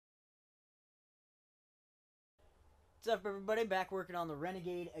What's up, everybody? Back working on the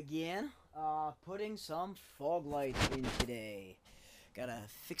Renegade again. Putting some fog lights in today. Gotta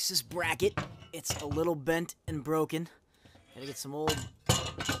fix this bracket. It's a little bent and broken. Gotta get some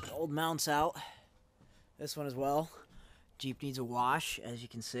old mounts out. This one as well. Jeep needs a wash, as you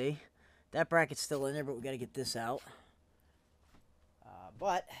can see. That bracket's still in there, but we gotta get this out.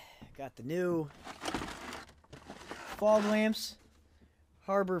 But got the new fog lamps,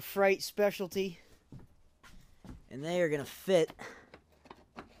 Harbor Freight specialty. And they are going to fit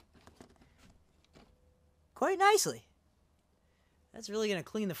quite nicely. That's really going to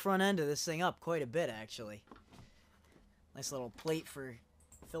clean the front end of this thing up quite a bit, actually. Nice little plate for,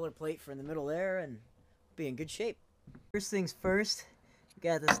 filler plate for in the middle there, and be in good shape. First things first, we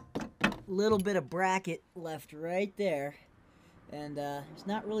got this little bit of bracket left right there. And there's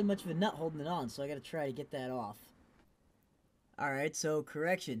not really much of a nut holding it on, so I got to try to get that off. Alright, so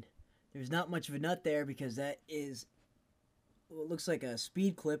correction. There's not much of a nut there because that is what looks like a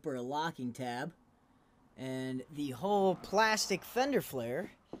speed clip or a locking tab. And the whole plastic fender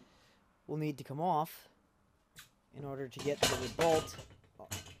flare will need to come off in order to get to the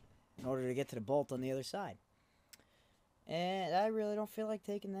bolt on the other side. And I really don't feel like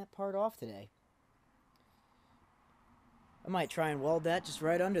taking that part off today. I might try and weld that just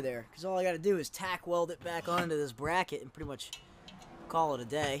right under there, because all I got to do is tack weld it back onto this bracket and pretty much call it a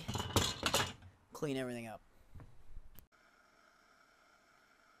day. Clean everything up.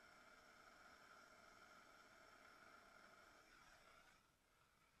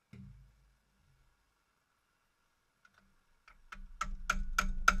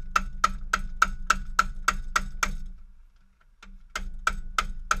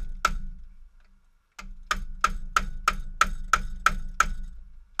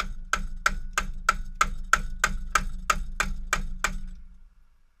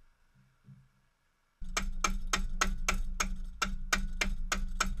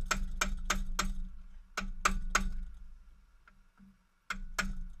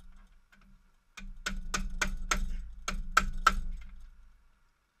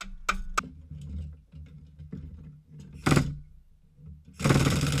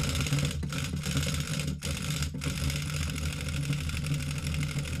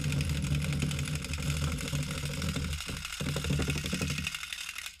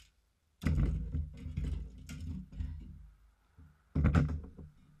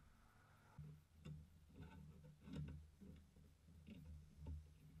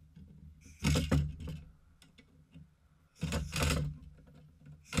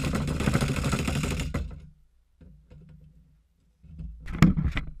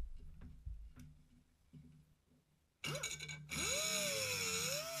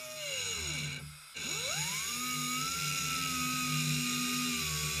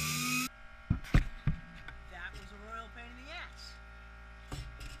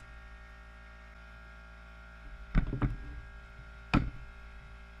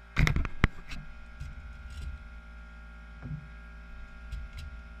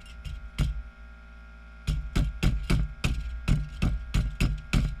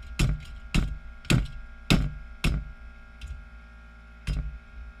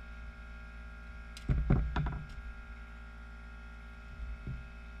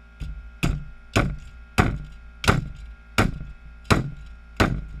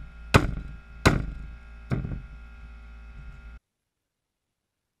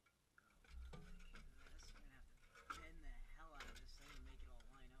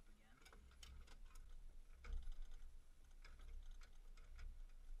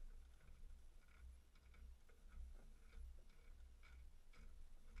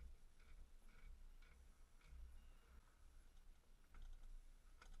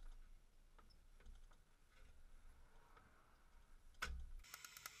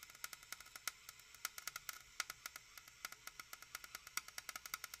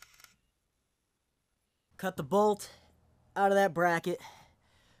 Cut the bolt out of that bracket,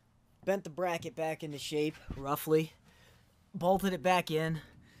 bent the bracket back into shape, roughly, bolted it back in,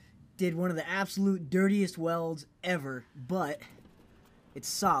 did one of the absolute dirtiest welds ever, but it's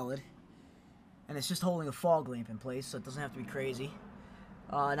solid, and it's just holding a fog lamp in place, so it doesn't have to be crazy.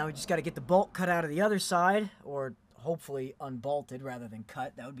 Now we just got to get the bolt cut out of the other side, or hopefully unbolted rather than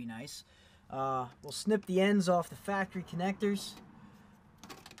cut. That would be nice. We'll snip the ends off the factory connectors,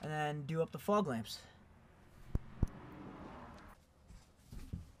 and then do up the fog lamps.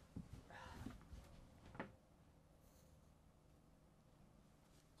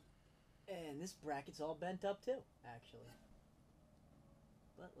 And this bracket's all bent up too, actually.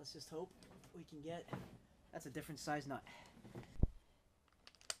 But let's just hope we can get... That's a different size nut.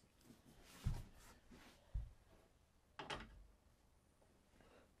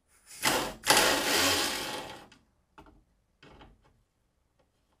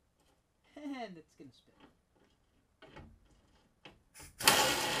 can spin.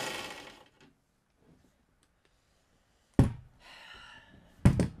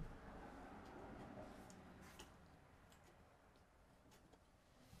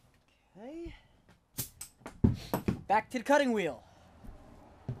 Okay. Back to the cutting wheel.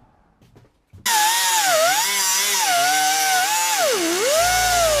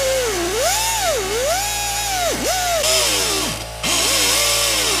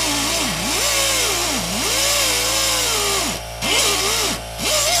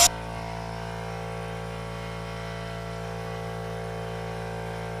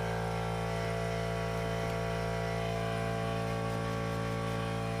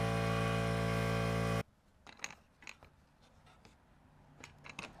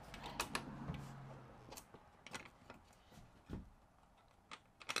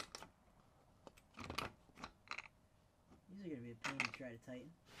 These are going to be a pain to try to tighten.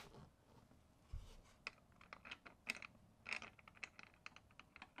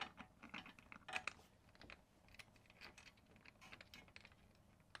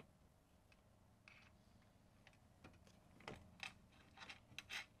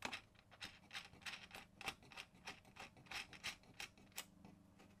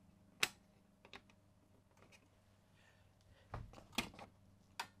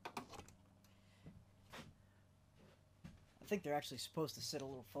 I think they're actually supposed to sit a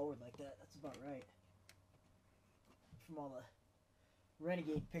little forward like that. That's about right. From all the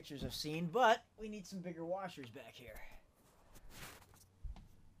Renegade pictures I've seen, but we need some bigger washers back here.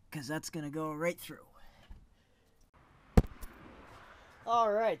 Because that's going to go right through.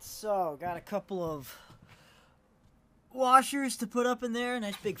 Alright, so got a couple of washers to put up in there.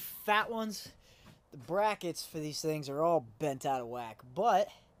 Nice big fat ones. The brackets for these things are all bent out of whack, but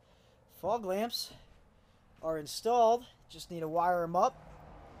fog lamps are installed. Just need to wire them up.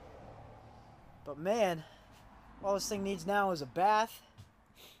 But man, all this thing needs now is a bath.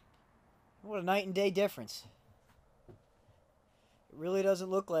 What a night and day difference. It really doesn't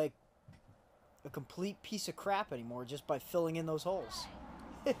look like a complete piece of crap anymore just by filling in those holes.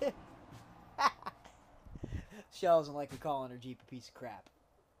 Chele doesn't like me calling her Jeep a piece of crap.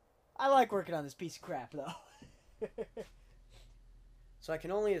 I like working on this piece of crap though. So I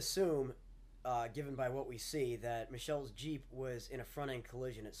can only assume, given by what we see, that Michelle's Jeep was in a front-end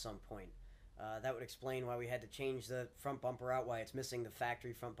collision at some point. That would explain why we had to change the front bumper out, why it's missing the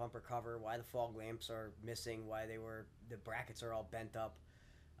factory front bumper cover, why the fog lamps are missing, why the brackets are all bent up,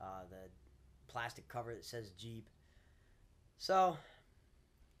 the plastic cover that says Jeep. So,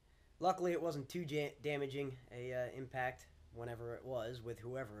 luckily it wasn't too damaging a impact whenever it was, with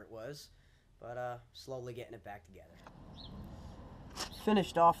whoever it was, but slowly getting it back together.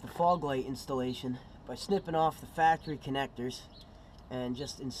 Finished off the fog light installation by snipping off the factory connectors and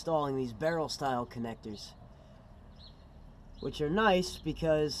just installing these barrel style connectors, which are nice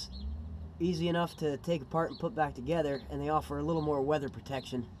because easy enough to take apart and put back together, and they offer a little more weather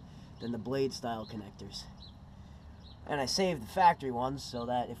protection than the blade style connectors. And I saved the factory ones so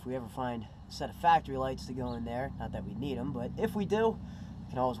that if we ever find a set of factory lights to go in there, not that we need them, but if we do, we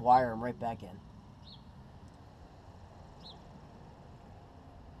can always wire them right back in.